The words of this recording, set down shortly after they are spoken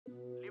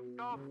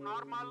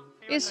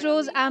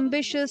ISRO's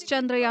ambitious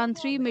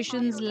Chandrayaan-3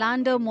 mission's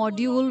lander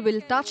module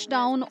will touch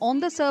down on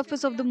the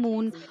surface of the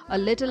moon a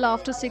little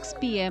after 6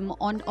 p.m.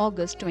 on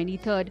August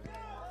 23rd.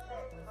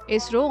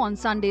 ISRO on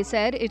Sunday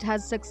said it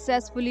has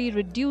successfully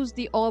reduced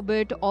the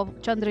orbit of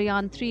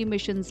Chandrayaan-3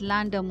 mission's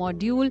lander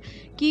module,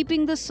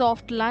 keeping the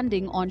soft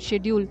landing on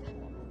schedule.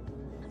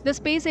 The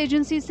space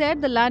agency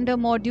said the lander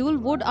module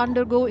would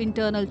undergo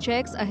internal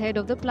checks ahead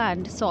of the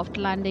planned soft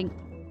landing.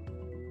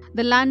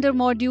 The lander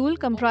module,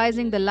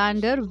 comprising the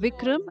lander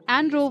Vikram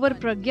and rover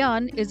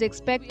Pragyan, is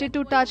expected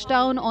to touch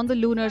down on the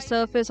lunar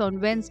surface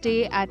on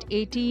Wednesday at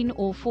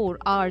 18:04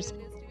 hours.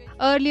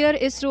 Earlier,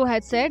 ISRO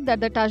had said that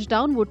the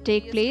touchdown would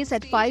take place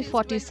at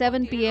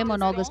 5:47 p.m.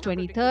 on August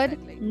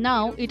 23rd.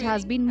 Now it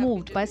has been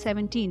moved by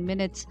 17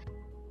 minutes.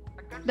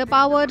 The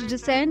powered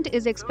descent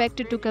is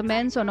expected to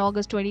commence on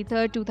August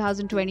 23,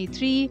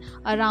 2023,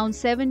 around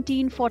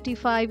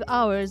 17:45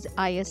 hours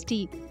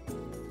IST.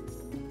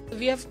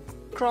 We have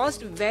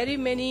crossed very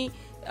many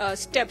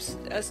steps,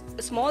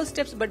 small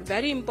steps but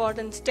very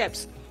important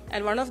steps.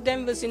 And one of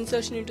them was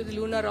insertion into the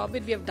lunar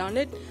orbit. We have done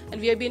it,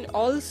 and we have been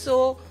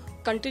also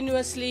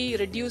continuously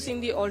reducing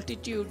the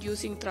altitude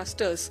using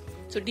thrusters.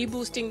 So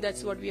deboosting,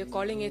 that's what we are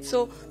calling it.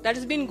 So that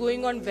has been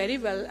going on very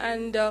well,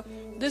 and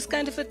this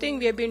kind of a thing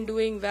we have been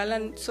doing well,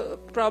 and so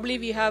probably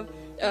we have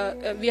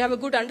a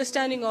good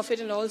understanding of it,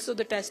 and also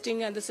the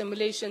testing and the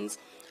simulations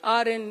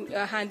are in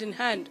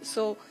hand.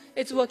 So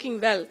it's working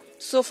well.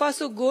 So far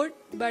so good,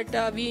 but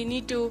we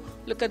need to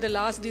look at the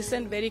last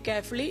descent very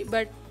carefully,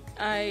 but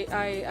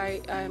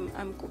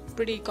I'm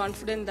pretty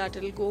confident that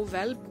it'll go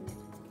well.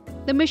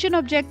 The mission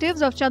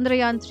objectives of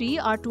Chandrayaan-3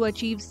 are to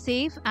achieve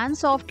safe and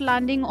soft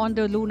landing on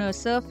the lunar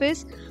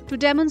surface, to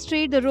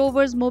demonstrate the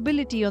rover's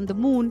mobility on the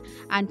moon,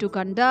 and to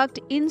conduct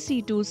in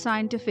situ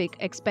scientific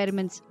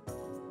experiments.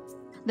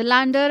 The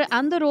lander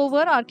and the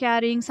rover are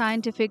carrying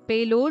scientific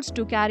payloads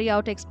to carry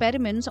out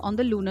experiments on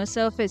the lunar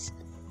surface.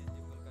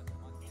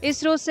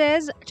 ISRO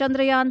says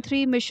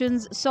Chandrayaan-3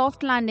 mission's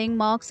soft landing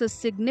marks a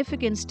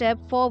significant step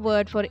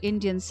forward for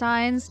Indian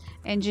science,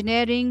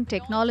 engineering,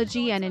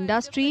 technology and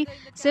industry,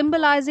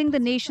 symbolizing the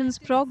nation's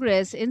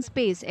progress in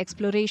space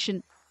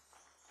exploration.